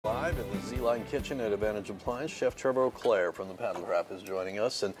live in the Z-Line kitchen at Advantage Appliance. Chef Trevor O'Clair from the Paddle Trap is joining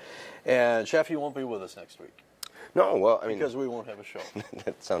us, and Chef, you won't be with us next week. No, well, I mean, because we won't have a show.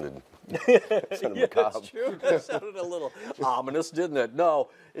 that sounded Yeah, macabre. that's true. That sounded a little ominous, didn't it? No,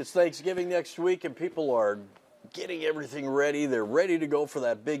 it's Thanksgiving next week, and people are getting everything ready. They're ready to go for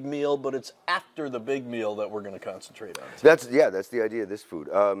that big meal, but it's after the big meal that we're going to concentrate on. That's the idea of this food.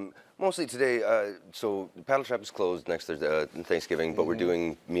 Mostly today, so the Paddle Trap is closed next Thursday, Thanksgiving, but we're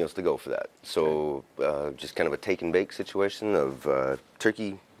doing meals to go for that. So just kind of a take and bake situation of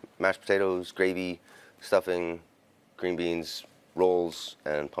turkey, mashed potatoes, gravy, stuffing, green beans, rolls,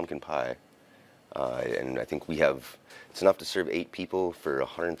 and pumpkin pie. And I think we have, it's enough to serve 8 people for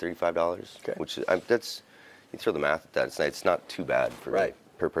 $135, which that's, you throw the math at that, it's not too bad for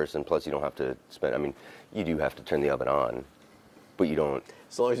per person. Plus, you don't have to spend, I mean, you do have to turn the oven on, but you don't.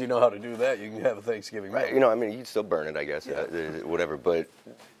 As long as you know how to do that, you can have a Thanksgiving meal. Right, you know, I mean, you can still burn it, I guess, whatever, but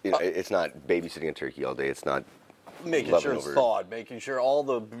it's not babysitting a turkey all day. It's not making sure it's thawed, making sure all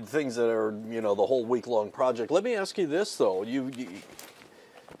the things that are, you know, the whole week-long project. Let me ask you this, though. You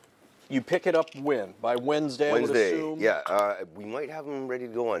pick it up when? By Wednesday, I would assume? Yeah. We might have them ready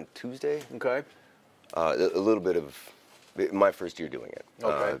to go on Tuesday. Okay. A little bit of my first year doing it.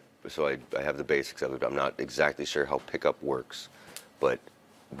 Okay. So I have the basics of it. I'm not exactly sure how pickup works, but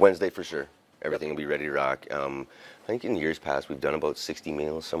Wednesday for sure. Everything will be ready to rock. I think in years past we've done about 60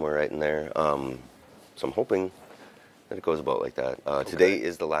 meals, somewhere right in there. So I'm hoping that it goes about like that. Today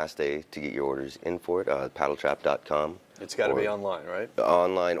is the last day to get your orders in for it. Paddletrap.com. It's got to be online, right?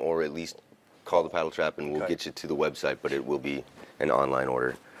 Online, or at least call the Paddle Trap and we'll get you to the website, but it will be an online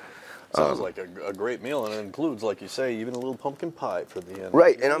order. Sounds like a great meal, and it includes, like you say, even a little pumpkin pie for the end.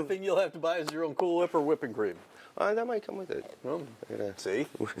 Right, the only thing you'll have to buy is your own Cool Whip or whipping cream. That might come with it. Well, see,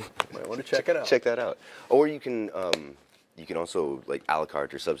 might want to check it out. Check that out. Or you can also like a la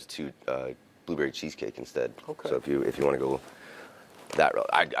carte or substitute blueberry cheesecake instead. Okay. So if you want to go that route,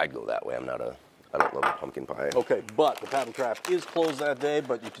 I'd go that way. I don't love the pumpkin pie. Okay, but the Paddle Trap is closed that day,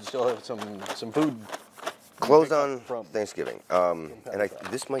 but you can still have some food. Closed on Thanksgiving. And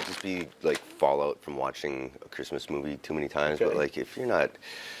this might just be like fallout from watching a Christmas movie too many times, but like if you're not,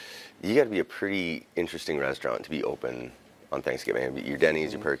 you got to be a pretty interesting restaurant to be open on Thanksgiving. Your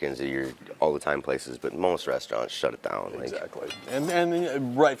Denny's, your Perkins, your all the time places, but most restaurants shut it down. Exactly,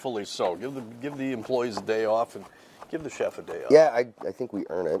 and rightfully so. Give the employees a day off and give the chef a day off. Yeah, I think we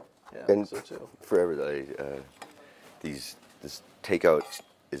earn it. Yeah, and so too. For everybody, this takeout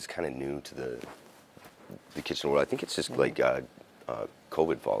is kind of new to the kitchen world. I think it's just like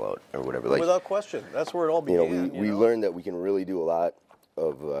COVID fallout or whatever. Like, without question, that's where it all began. You know, we learned that we can really do a lot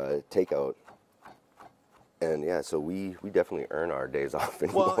of takeout, and yeah, so we definitely earn our days off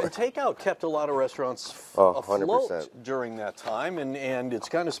anymore. Well, and takeout kept a lot of restaurants afloat 100%. during that time, and it's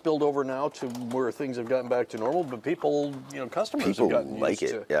kind of spilled over now to where things have gotten back to normal. But people, customers have gotten used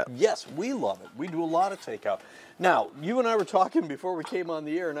to it. Yeah. Yes, we love it. We do a lot of takeout. Now, you and I were talking before we came on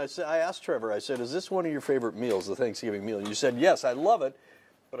the air, and I asked Trevor, I said, is this one of your favorite meals, the Thanksgiving meal? And you said, yes, I love it,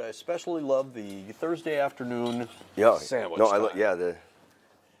 but I especially love the Thursday afternoon sandwich. No,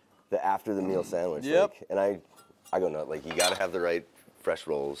 the after the meal sandwich. Yep. Like, and I go nuts. Like, you got to have the right fresh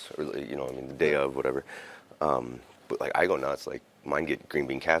rolls, or the day of, whatever. But like, I go nuts. Like, mine get green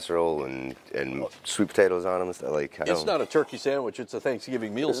bean casserole and sweet potatoes on them and stuff. Like, it's not a turkey sandwich, it's a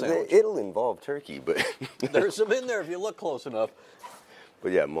Thanksgiving meal sandwich. It'll involve turkey, but there's some in there if you look close enough.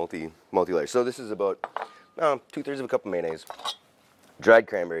 But yeah, multi-layer. So this is about 2/3 of a cup of mayonnaise, dried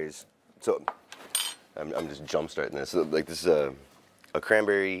cranberries. So I'm just jump starting this. So, like, this is a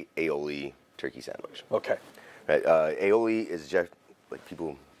cranberry aioli turkey sandwich. Okay. Right. Aioli is just like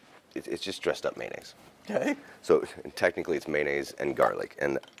it's just dressed up mayonnaise. Okay. So technically it's mayonnaise and garlic,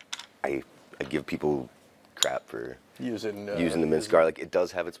 and I give people crap for using the minced garlic. It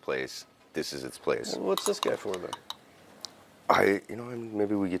does have its place. This is its place. Well, what's this guy for then?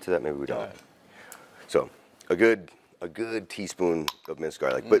 Maybe we get to that. Maybe we don't. So a good teaspoon of minced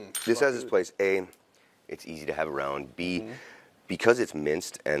garlic, but this has its place. A, it's easy to have around. B, because it's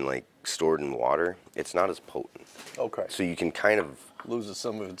minced and like stored in water, it's not as potent. Okay. So you can kind of loses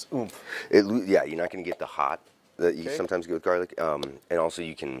some of its oomph. Yeah, you're not going to get the hot that you sometimes get with garlic, and also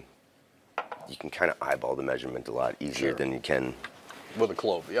you can kind of eyeball the measurement a lot easier than you can with a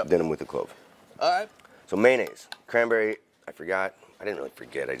clove. Yep. Than with a clove. All right. So mayonnaise, cranberry. I forgot. I didn't really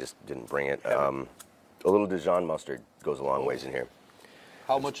forget. I just didn't bring it. A little Dijon mustard goes a long ways in here.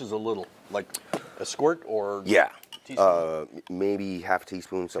 How much is a little? Like a squirt or? Yeah. Maybe half a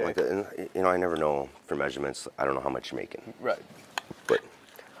teaspoon, something like that. And I never know for measurements. I don't know how much you're making. Right. But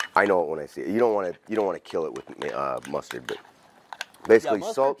I know it when I see it. You don't want to kill it with mustard, but Basically,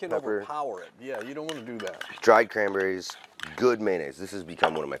 mustard salt, can pepper, overpower it. Yeah, you don't want to do that. dried cranberries, good mayonnaise. This has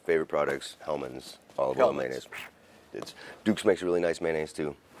become one of my favorite products. Hellman's olive oil mayonnaise. Duke's makes a really nice mayonnaise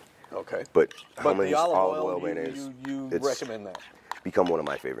too. Okay. But the Hellman's olive oil, mayonnaise. you it's recommend that. become one of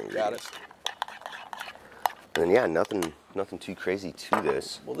my favorite ingredients. Got it. And yeah, nothing too crazy to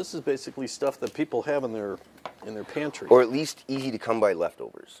this. Well, this is basically stuff that people have in their pantry. Or at least easy to come by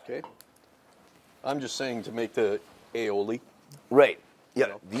leftovers. Okay. I'm just saying to make the aioli. Right. Yeah,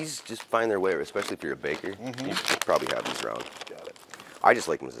 You know. these just find their way, especially if you're a baker. You probably have these around. Got it. I just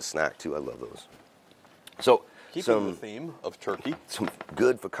like them as a snack too. I love those. So Keeping the theme of turkey. some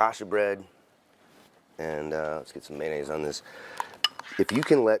good focaccia bread, and let's get some mayonnaise on this. If you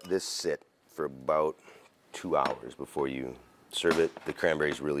can let this sit for about 2 hours before you serve it, the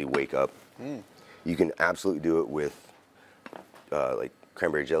cranberries really wake up. You can absolutely do it with like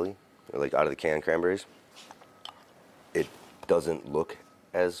cranberry jelly, or like out of the can cranberries. It doesn't look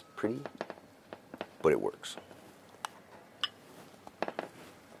as pretty, but it works.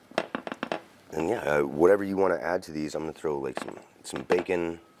 And yeah, whatever you want to add to these, I'm gonna throw like some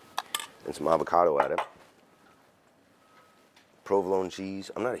bacon and some avocado at it. Provolone cheese.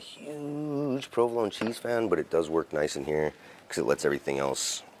 I'm not a huge provolone cheese fan, but it does work nice in here because it lets everything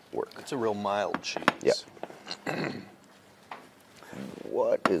else work. It's a real mild cheese. Yeah.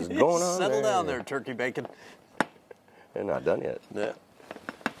 What is going on Settle there? down there, turkey bacon. They're not done yet. Yeah.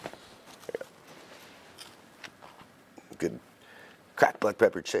 Good cracked black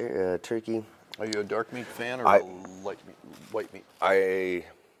pepper turkey. Are you a dark meat fan or I- a light meat, white meat?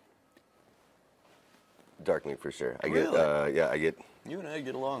 Dark meat for sure. I Really? get You and I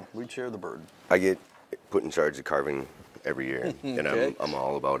get along. We share the bird. I get put in charge of carving every year, and Okay. I'm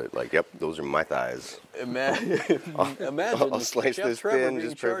all about it. Like, yep, those are my thighs. Imagine I'll slice Chef this Trevor thin, being in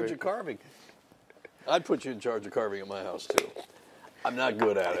just charge perfect. of carving. I'd put you in charge of carving at my house too. I'm not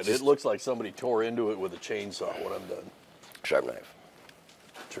good at it. It looks like somebody tore into it with a chainsaw when I'm done. Sharp knife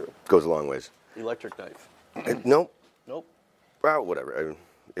True. goes a long ways. Electric knife. Nope. Nope. Well, whatever.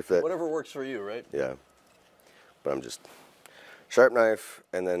 If that. Whatever works for you, right? Yeah. But I'm just sharp knife,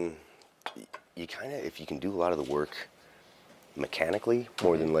 and then you kind of, if you can do a lot of the work mechanically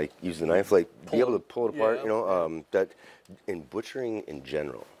more than like use the knife, like be able to pull it apart. Yeah. You know, that in butchering in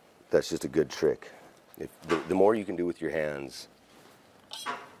general, that's just a good trick. If the more you can do with your hands,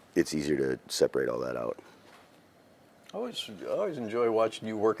 it's easier to separate all that out. I always enjoy watching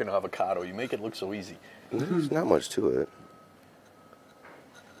you work an avocado. You make it look so easy. There's not much to it.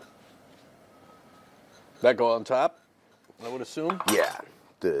 That go on top, I would assume. Yeah,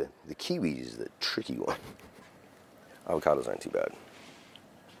 the kiwi is the tricky one. Avocados aren't too bad.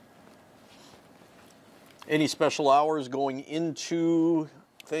 Any special hours going into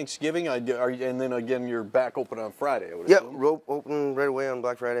Thanksgiving? And then again, you're back open on Friday, I would Yep, assume. rope open right away on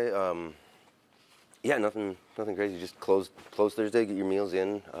Black Friday. Yeah, nothing crazy. Just close Thursday, get your meals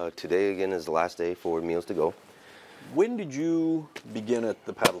in. Today again is the last day for meals to go. When did you begin at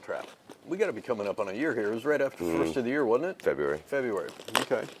the Paddle Trap? We got to be coming up on a year here. It was right after the first of the year, wasn't it? February. February.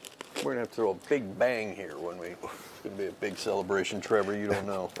 Okay. We're gonna have to throw a big bang here when we. It's gonna be a big celebration, Trevor. You don't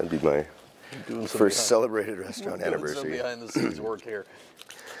know. That'd be my Doing some first behind- celebrated restaurant doing anniversary. Some behind the scenes work here.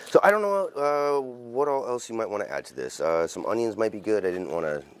 So I don't know what all else you might want to add to this. Some onions might be good. I didn't want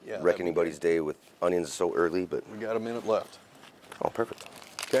to Yeah, wreck that'd be anybody's day with onions so early, but We got a minute left. oh, perfect.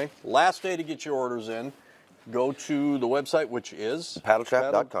 Okay. Last day to get your orders in. Go to the website, which is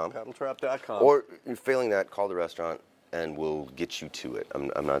Paddletrap.com. Paddletrap.com. Or failing that, call the restaurant and we'll get you to it.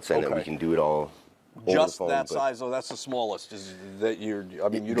 I'm not saying that we Okay. can do it all over just the phone, that but, size, though. That's the smallest. Is that you're? I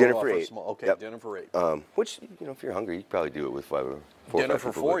mean, you Dinner don't for offer 8. small. Okay, Yep. dinner for 8. Which, you know, if you're hungry, you could probably do it with 5 or 4 Dinner or 5 for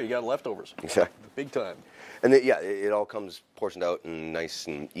people, 4. but- You got leftovers. Exactly. Big time. And then, yeah, it all comes portioned out and nice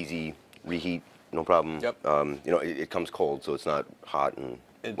and easy reheat, no problem. Yep. You know, it comes cold, so it's not hot and.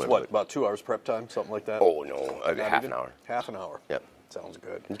 It's whatever, what, but- about 2 hours prep time, something like that? Oh no, Not half even? an hour. Half an hour. Yep. Sounds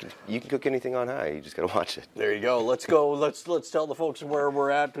good. You can cook anything on high. You just gotta watch it. There you go. Let's go. Let's tell the folks where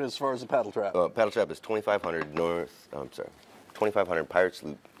we're at as far as the Paddle Trap. Paddle Trap is 2500 north. 2500 Pirates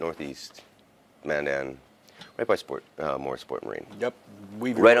Loop Northeast, Mandan, right by More Sport Marine. Yep.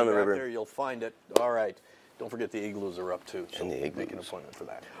 We've Right on the river. There, you'll find it. All right. Don't forget the igloos are up too. So And the make an igloos. appointment for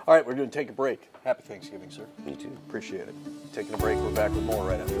that. All right, we're going to take a break. Happy Thanksgiving, sir. Me too. Appreciate it. Taking a break. We're back with more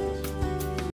right after this.